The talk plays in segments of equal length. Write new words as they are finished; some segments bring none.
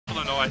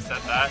know I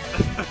said that.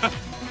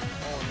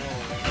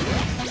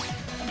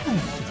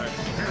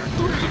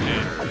 Okay.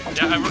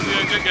 Yeah, I'm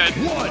doing good.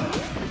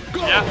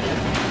 Yeah.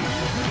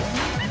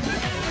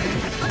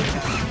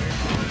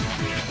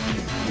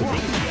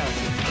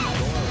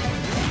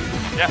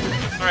 Yeah,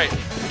 that's right.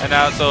 And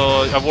now,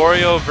 so a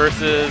Wario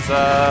versus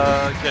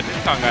Diddy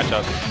Kong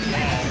matchup.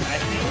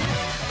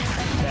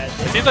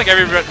 It seems like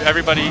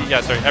everybody,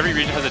 every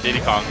region has a Diddy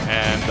Kong,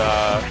 and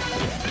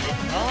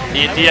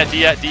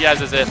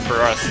Diaz is it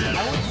for us. I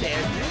won't say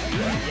everything.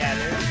 Yeah,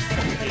 there's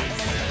some days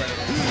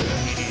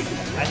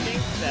I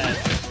think that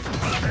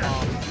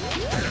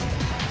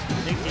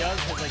NDiaz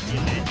has like the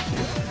advantage.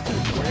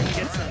 We're gonna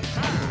get some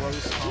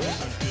gross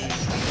combos on being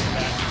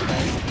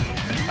basketball.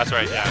 That's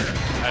right, yeah.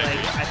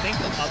 I think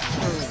the up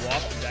throw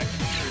walk is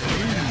actually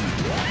true.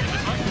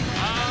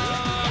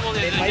 Well,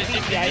 it might be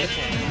the item.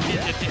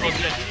 Diddy is a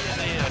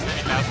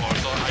semi-fastball,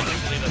 so I do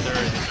believe that there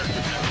is a certain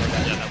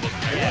percentage that will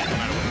carry no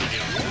matter what we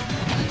do.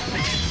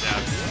 Yeah.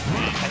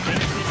 I think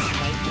this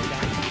might go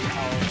down to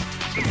how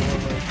the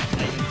Warlord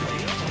item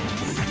plays.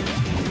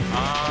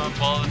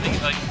 Well, the thing,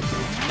 like,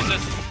 it's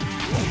just,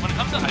 when it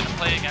comes to item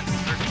play against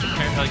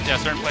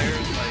certain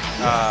players,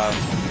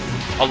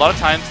 a lot of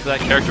times that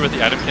character with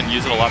the item can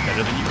use it a lot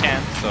better than you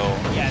can, so.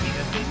 Yeah,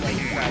 because they like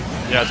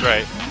practice. Yeah, that's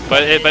right.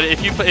 But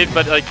if you if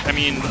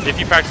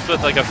you practice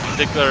with like a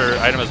particular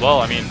item as well,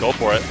 I mean, go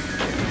for it.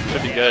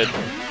 Should be good.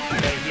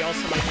 But he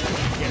also might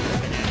get the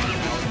banana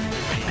out.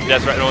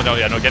 That's right. No,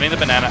 getting the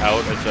banana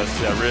out is just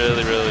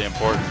really, really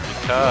important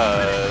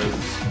because.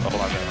 Oh,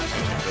 hold on a minute. I'm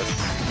switching to this.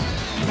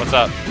 What's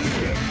up?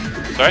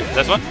 Sorry,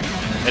 this one?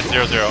 It's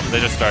 0-0. They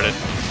just started.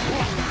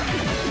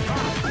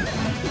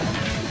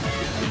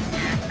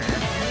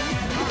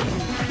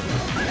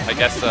 I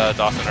guess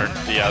Dawson or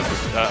Diaz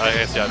was, I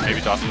guess, yeah, maybe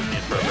Dawson was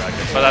needed for a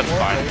bracket, but that's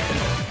fine.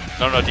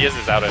 No, Diaz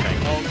is out, I think.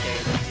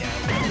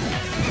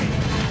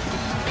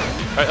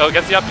 Alright, oh,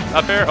 gets the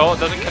up air. Oh, it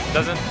doesn't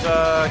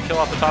kill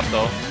off the top,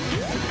 though.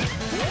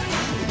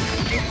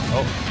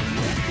 Oh.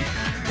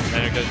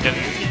 And you're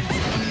getting...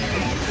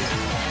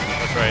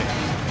 That's right.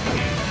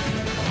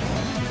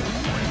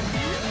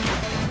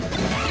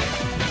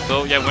 So,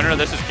 yeah, winner of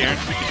this is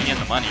guaranteed to be in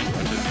the money,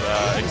 which is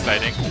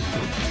exciting.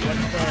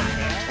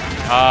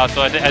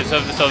 So I think so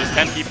there's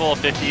 10 people,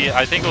 50.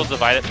 I think we'll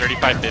divide it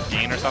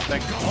 35-15 or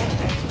something,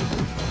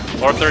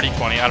 or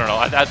 30-20. I don't know.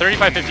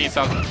 35-15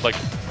 sounds like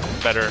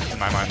better in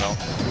my mind, though.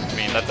 I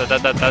mean, that's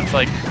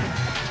like,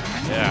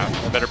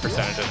 yeah, a better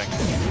percentage, I think.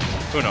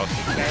 Who knows?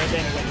 Better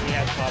than when we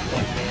had top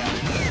 1 day out.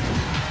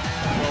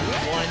 The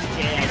one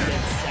day I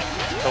get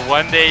second. The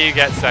one day you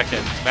get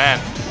second, man.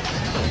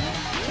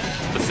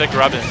 The sick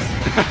rubbins.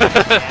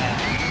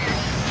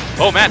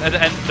 Oh man,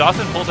 and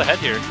Dawson pulls ahead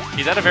here.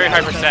 He's at a very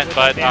high percent,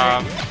 but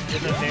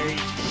with a very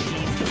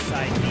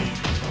side beat.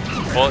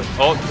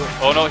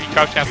 Oh no, he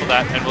crouch canceled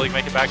that, and will he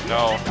make it back?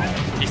 No.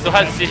 He still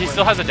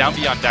has a down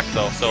B on deck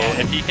though, so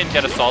if he can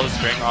get a solid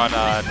string on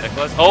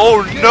Nicholas.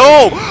 Oh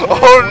no!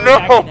 Oh no!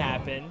 That can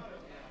happen.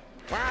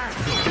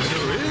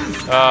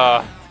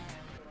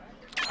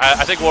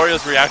 I think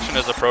Wario's reaction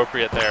is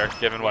appropriate there,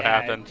 given what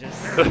happened.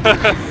 Just suck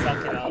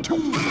it up.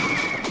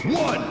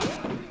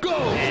 1,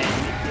 go!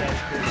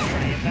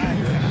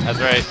 That's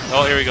right.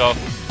 Oh, here we go.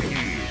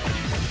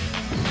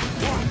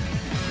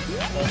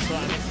 Also,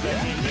 I'm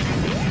expecting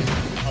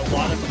a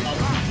lot of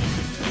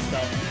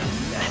stuff.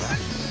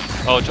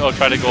 Oh,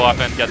 try to go up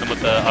and get them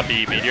with the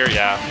uppy meteor.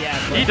 Yeah.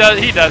 He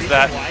does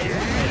that.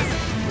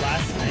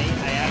 Last night,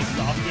 I asked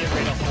Sophia to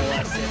write a whole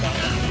essay about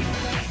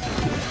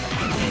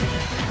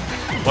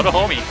What a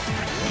homie.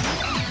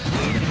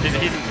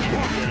 He's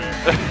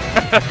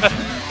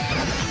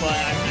But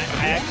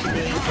I actually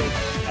really enjoyed.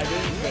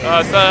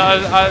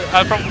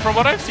 From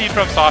what I've seen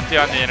from Softy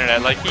on the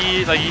internet, like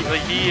he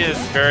is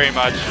very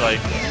much like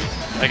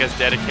I guess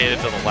dedicated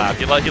to the lab.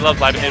 He loves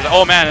lab.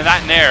 Oh man, and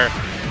that nair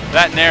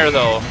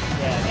though.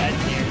 Yeah, that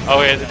nair. Oh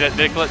wait,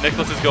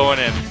 Nicholas is going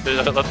in.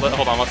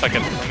 Hold on 1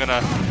 second. I'm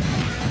gonna.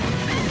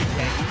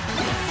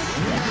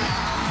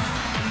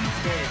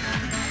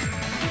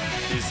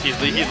 He's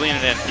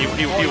leaning in.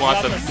 He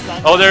wants him.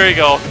 Oh, there you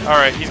go. All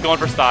right, he's going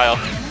for style.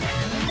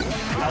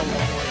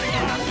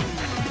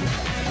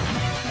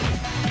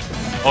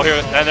 Oh, here,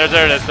 and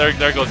there it is. There it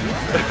goes.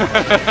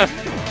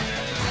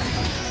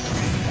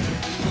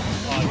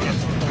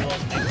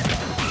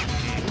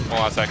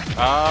 Hold on a sec.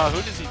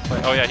 Who does he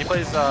play? Oh yeah, he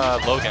plays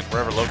Logan,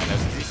 wherever Logan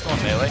is. Is he still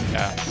in melee?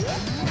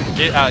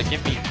 Yeah.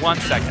 Give me 1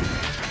 second.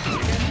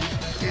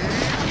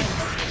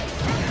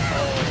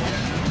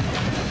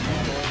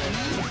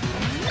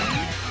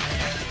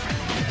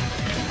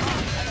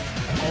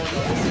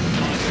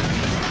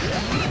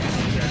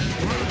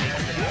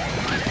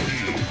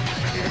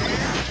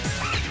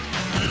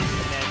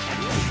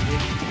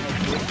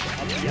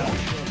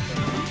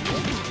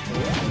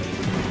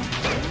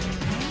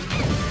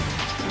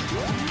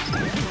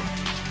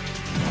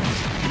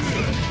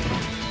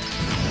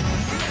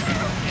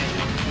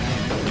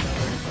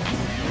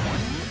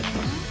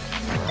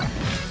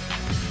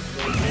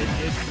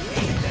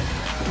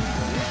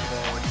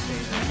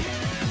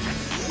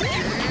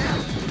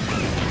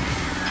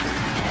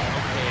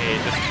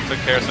 took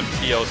care of some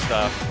TO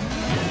stuff.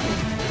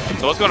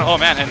 So what's going on? Oh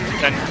man, and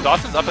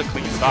Dawson's up a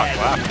clean stock.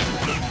 Wow.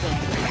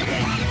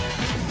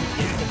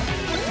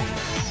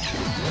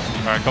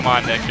 All right, come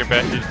on, Nick. You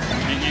can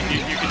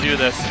do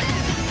this.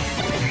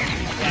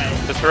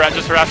 Just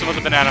harass him with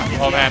the banana.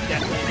 Oh man.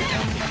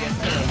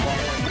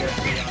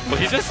 Well,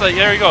 he's just like,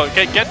 there you go.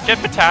 Get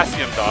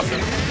potassium,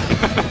 Dawson.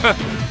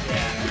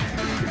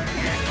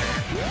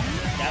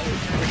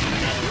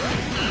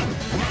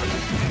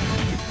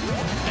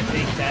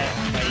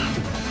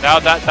 Now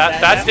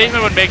that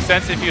statement would make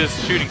sense if he was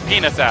shooting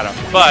peanuts at him,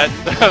 but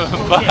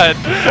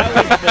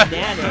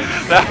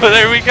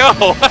there we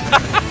go.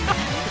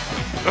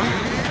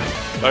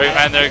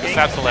 And there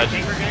snaps the ledge. I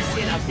think we're gonna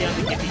see an update on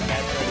the Giphy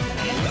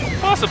Cats.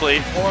 Possibly.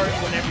 Or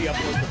whenever you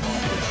upload the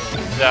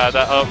VOD. Yeah,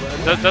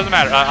 doesn't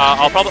matter.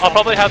 I'll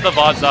probably have the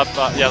VODs up.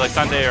 Yeah, like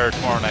Sunday or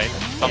tomorrow night,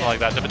 something like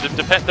that.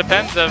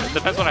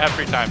 Depends when I have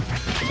free time.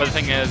 But the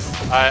thing is,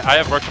 I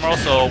have work tomorrow,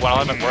 so when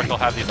I'm at work, I'll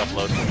have these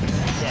uploaded.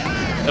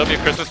 Yeah. It'll be a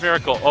Christmas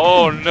miracle.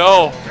 Oh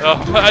no!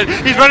 Oh,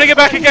 he's running it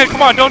back again.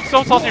 Come on, don't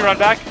salty run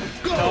back.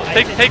 No,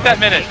 take that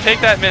minute.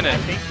 Take that minute. I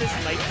think this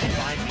might be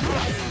fine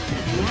because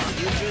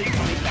he was really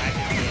coming back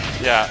at the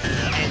end. Yeah.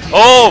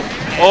 Oh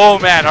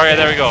man. All right,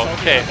 there we go.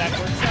 Okay. That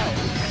works out.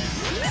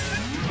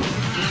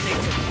 Just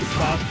takes a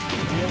stop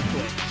real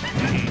quick.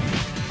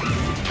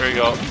 There we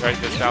go. Right,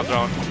 this down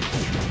thrown.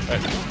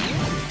 Right.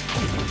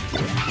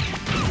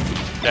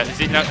 Yeah.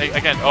 See now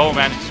again. Oh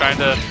man, he's trying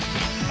to.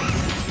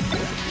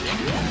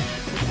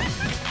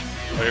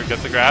 There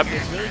gets the grab.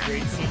 It's really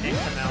great seeing Nick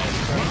come out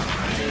from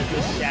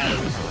the shadows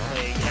to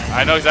play again.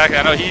 I know exactly.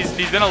 I know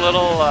he's been a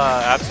little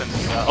absent.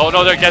 Oh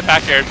no, there get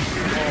back aired.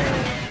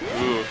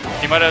 Ooh,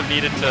 he might have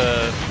needed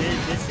to.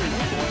 This is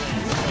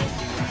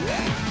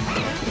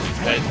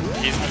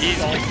He's.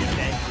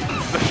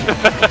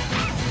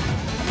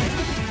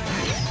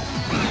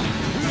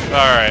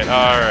 all right.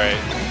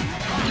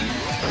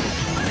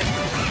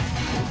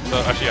 So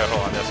actually, yeah,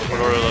 hold on. Yeah, so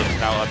FedoraLord is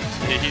now up.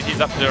 He's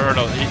up there. Or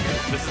no,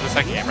 this is the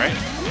second game, right?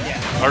 Yeah.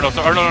 Or no,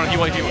 he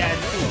won. Yeah.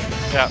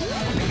 Yeah.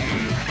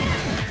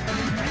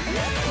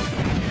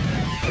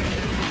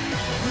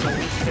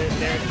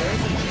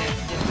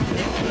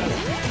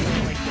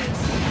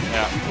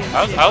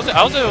 I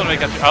was able to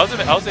make a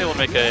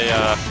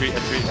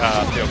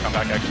 3-0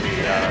 comeback actually.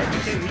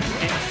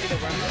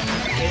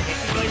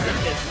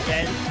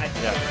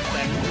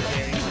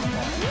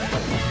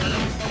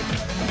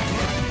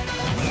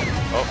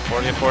 Oh,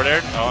 40 forward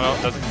air. Oh no,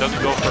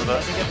 doesn't go for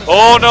the.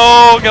 Oh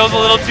no, goes a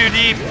little too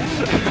deep.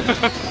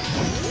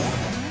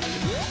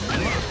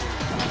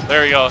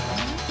 There we go.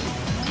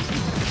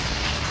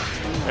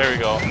 There we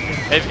go.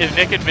 If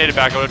Nick had made it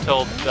back, I would have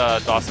told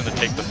Dawson to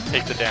take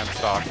the damn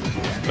stock,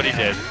 but he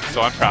did.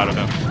 So I'm proud of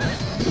him.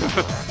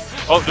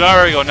 Oh,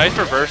 there we go. Nice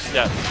reverse.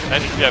 Yeah,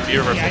 nice. Yeah, B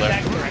reversal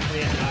there. The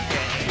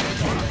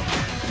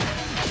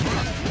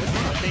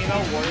thing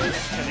about Wario's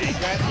command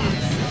grab is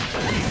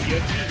you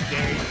have to be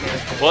very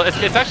careful. Well,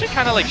 it's actually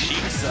kind of like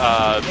Sheik's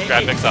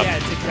grab mix-up. Yeah,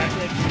 it's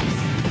exactly like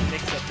Sheik's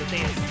mix-up. The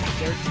thing is,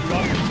 there are two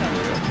options that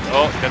work.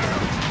 Oh, gets.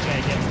 Yeah,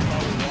 it gets a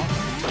follow walk.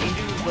 You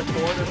do with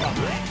forward or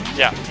behind.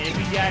 Yeah. And if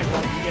you DI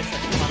wrong, you get a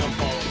ton of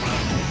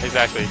follow.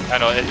 Exactly.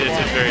 I know it's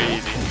very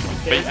easy.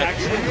 There's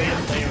actually a way to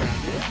play around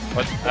it.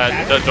 What?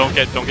 Don't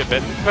get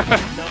bitten.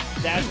 No,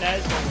 that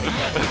is one way.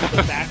 But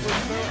the backwards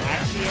throw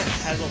actually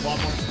has a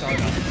lot more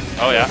startup.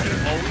 Oh yeah. If you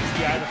always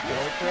DI the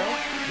forward throw,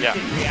 you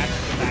can react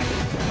to the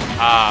backwards throw.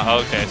 Ah,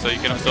 okay. So you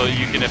can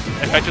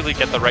effectively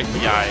get the right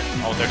DI.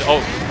 Oh, there.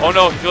 Oh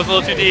no, he goes a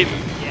little too deep.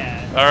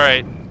 Yeah. All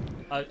right.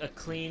 A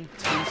clean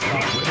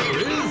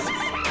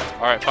 2-stock.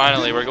 All right.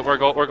 Finally, we're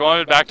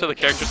going back to the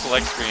character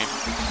select screen.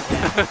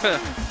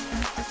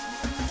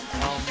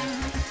 I'm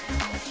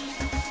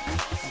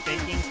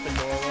thinking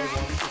FedoraLord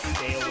wants to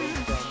stay away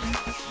from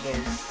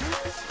those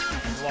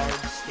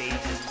large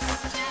stages.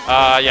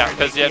 Yeah,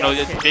 because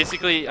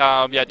basically,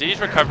 Diddy's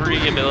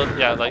recovery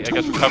ability, like I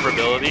guess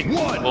recoverability,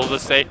 we'll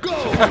just say,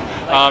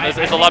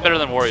 is a lot better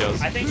than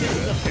Wario's. I think this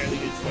is a fairly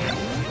good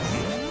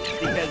stage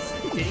because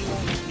Diddy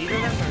won't. Neither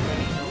of them are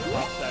really no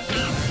top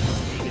special.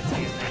 He gets to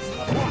his next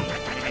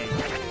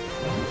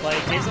update, but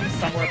it gives him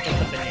somewhere to put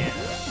the banana.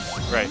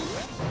 Right.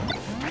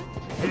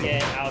 To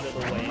get out of the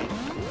way.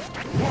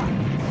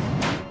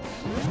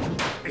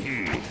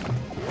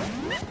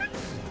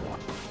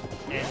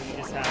 And we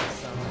just have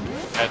some.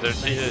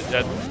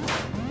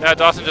 Yeah,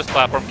 Dawson just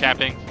platform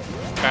camping,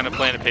 kind of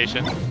playing it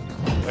patient,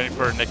 waiting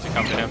for Nick to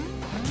come to him.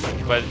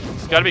 But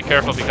he's got to be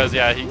careful because he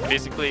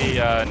basically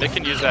Nick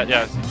can use that.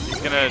 Yeah,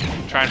 he's gonna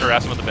try and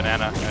harass him with the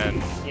banana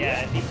and.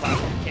 Yeah, if he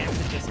platform camps,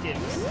 it just gives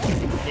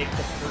Nick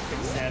the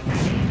perfect 7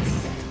 seeds.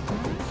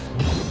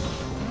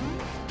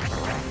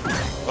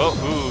 Oh,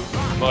 ooh.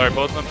 Well,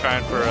 both of them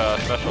trying for a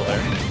special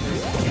there.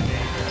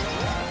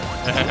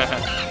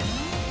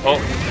 Oh,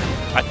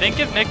 I think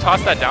if Nick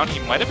tossed that down, he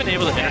might have been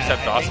able to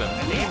intercept Dawson.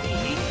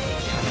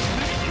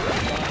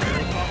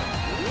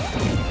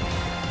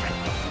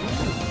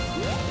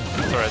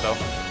 That's alright though.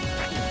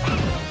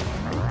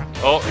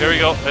 Oh, here we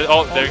go.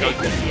 Oh, there you go.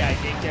 Yeah, I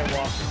think they're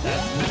walking.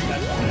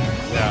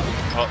 That's Yeah.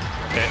 Oh,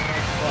 okay.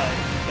 But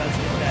he does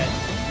get that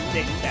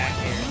thick back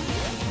air.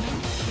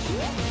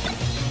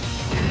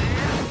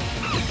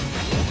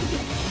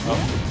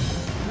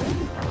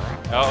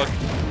 Oh,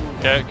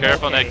 okay.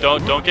 Careful, Okay. Nick.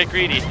 Don't get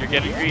greedy. You're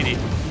getting greedy.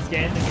 He's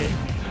getting the good.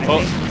 I Oh.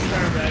 think he's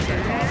starting to realize that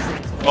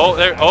Austin's Oh,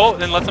 there. Oh,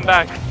 then let's him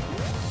back.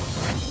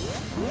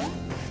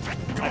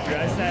 I've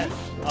realized that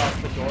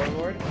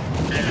FedoraLord,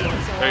 every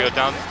once in a There you while, go.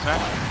 Down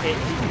smash.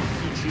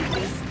 he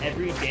chooses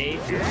every day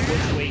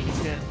which way he's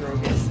going to throw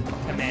his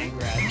command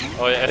grab.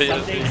 Oh yeah.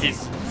 Some days he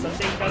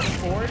does it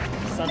forward,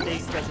 some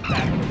days he does it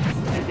backwards.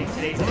 I think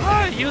today's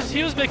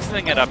He was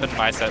mixing it up in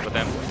my set with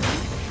him.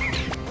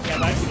 Yeah,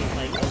 but I've seen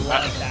like a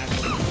lot of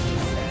backwards.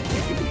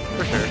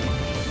 For sure.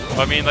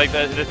 I mean, like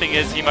the thing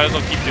is, he might as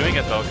well keep doing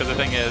it though, because the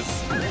thing is.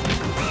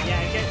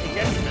 Yeah, it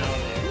gets him out of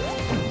there.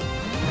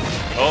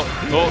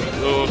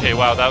 Oh, okay.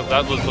 Wow,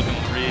 that was looking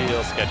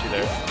real sketchy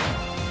there.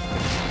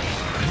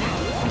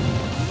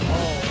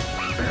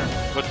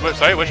 Oh.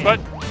 Sorry, which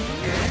button?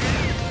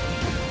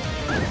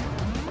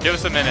 Give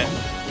us a minute.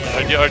 Yeah.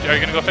 Are you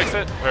gonna go fix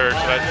it, or should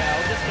I? Yeah,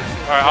 I'll just fix it.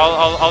 All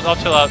right, I'll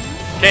chill out.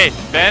 Okay,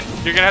 Ben,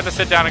 you're gonna have to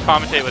sit down and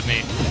commentate with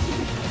me.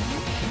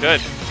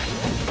 Good.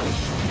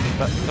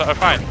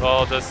 Fine.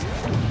 Well, just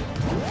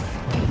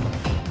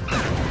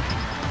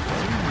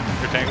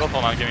you're tangled.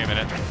 Hold on, give me a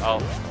minute.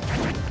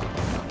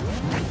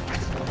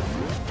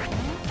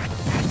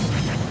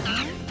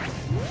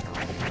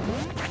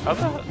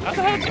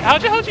 How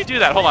the hell did you do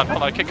that? Hold on.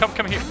 Okay, come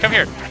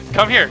here.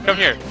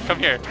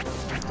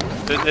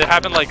 It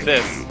happened like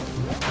this.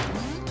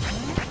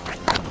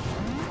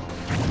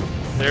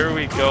 There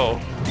we go.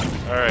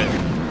 All right.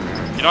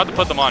 You don't have to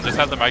put them on. Just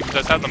have the mic.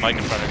 Just have the mic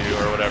in front of you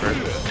or whatever.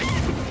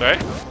 Sorry.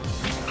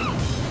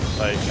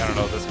 Like I don't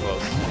know, this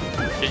close.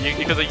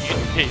 Because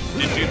hey,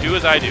 do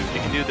as I do. You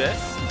can do this,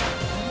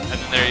 and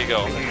then there you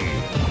go.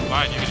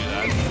 Fine, you can do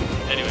that.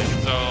 Anyway,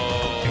 so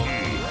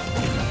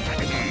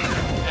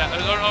yeah.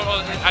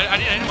 I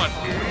need anyone.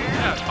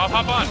 Yeah, hop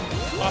on.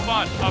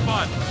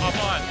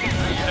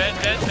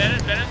 Ben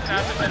is an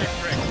apathetic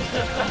prick.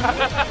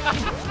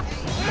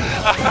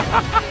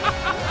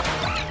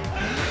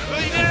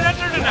 Well, you didn't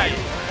enter tonight.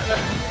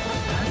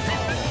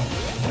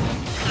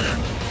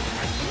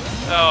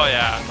 Oh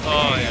yeah.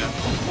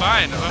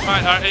 Fine.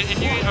 If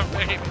you,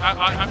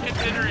 I'm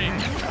considering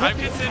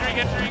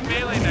entering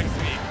Melee next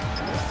week.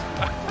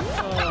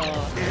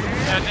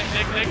 Yeah,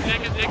 Nick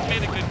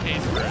made a good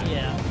case for it.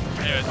 Yeah.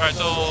 Anyways, all right.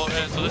 So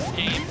this is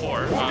game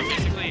 4.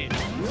 Basically,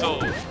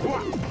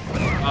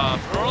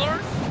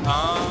 FedoraLord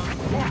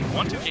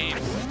won 2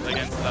 games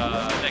against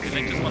Nick, and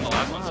Nick just won the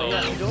last one. So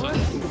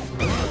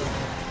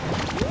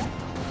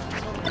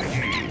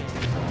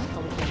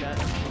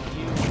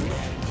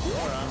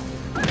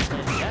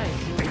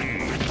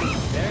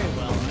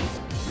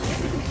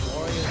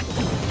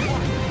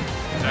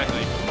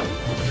exactly.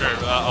 Sure.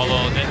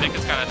 Although Nick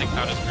has kind of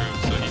found his groove,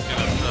 so he's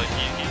gonna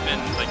he's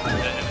been like in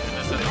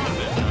this sense he's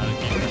been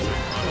keeping his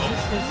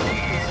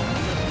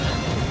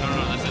No,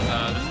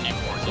 this is game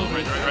 4. So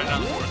right now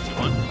the score is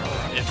 2-1.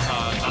 If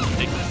Dawson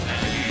takes this and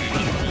he's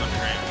moving on to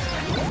Graham.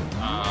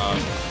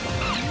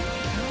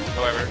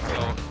 However,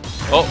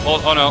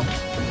 oh no.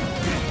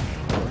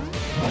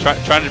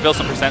 Trying to build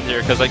some percent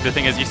here, because like the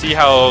thing is, you see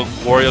how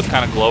Wario's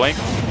kind of glowing?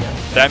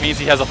 That means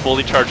he has a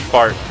fully charged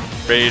fart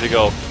ready to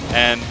go.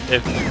 And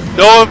if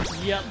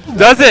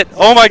does it?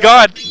 Oh my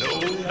God!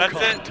 That's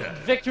it.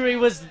 Victory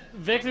was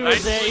there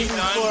even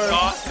before.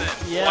 Dawson.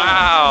 Yeah.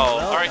 Wow.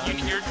 Well All right, done.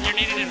 you're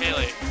needed in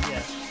Melee.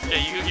 Yeah.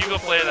 Yeah, you go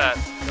play that.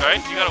 All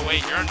right, you gotta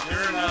wait. You're in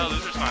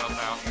losers finals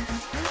now.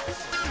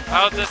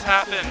 How'd this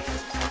happen?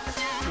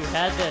 You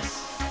had this.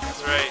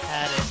 That's right.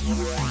 Had it. Hold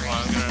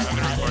on, I'm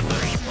gonna record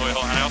this. Oh wait,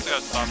 hold on. I also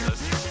gotta stop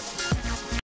this.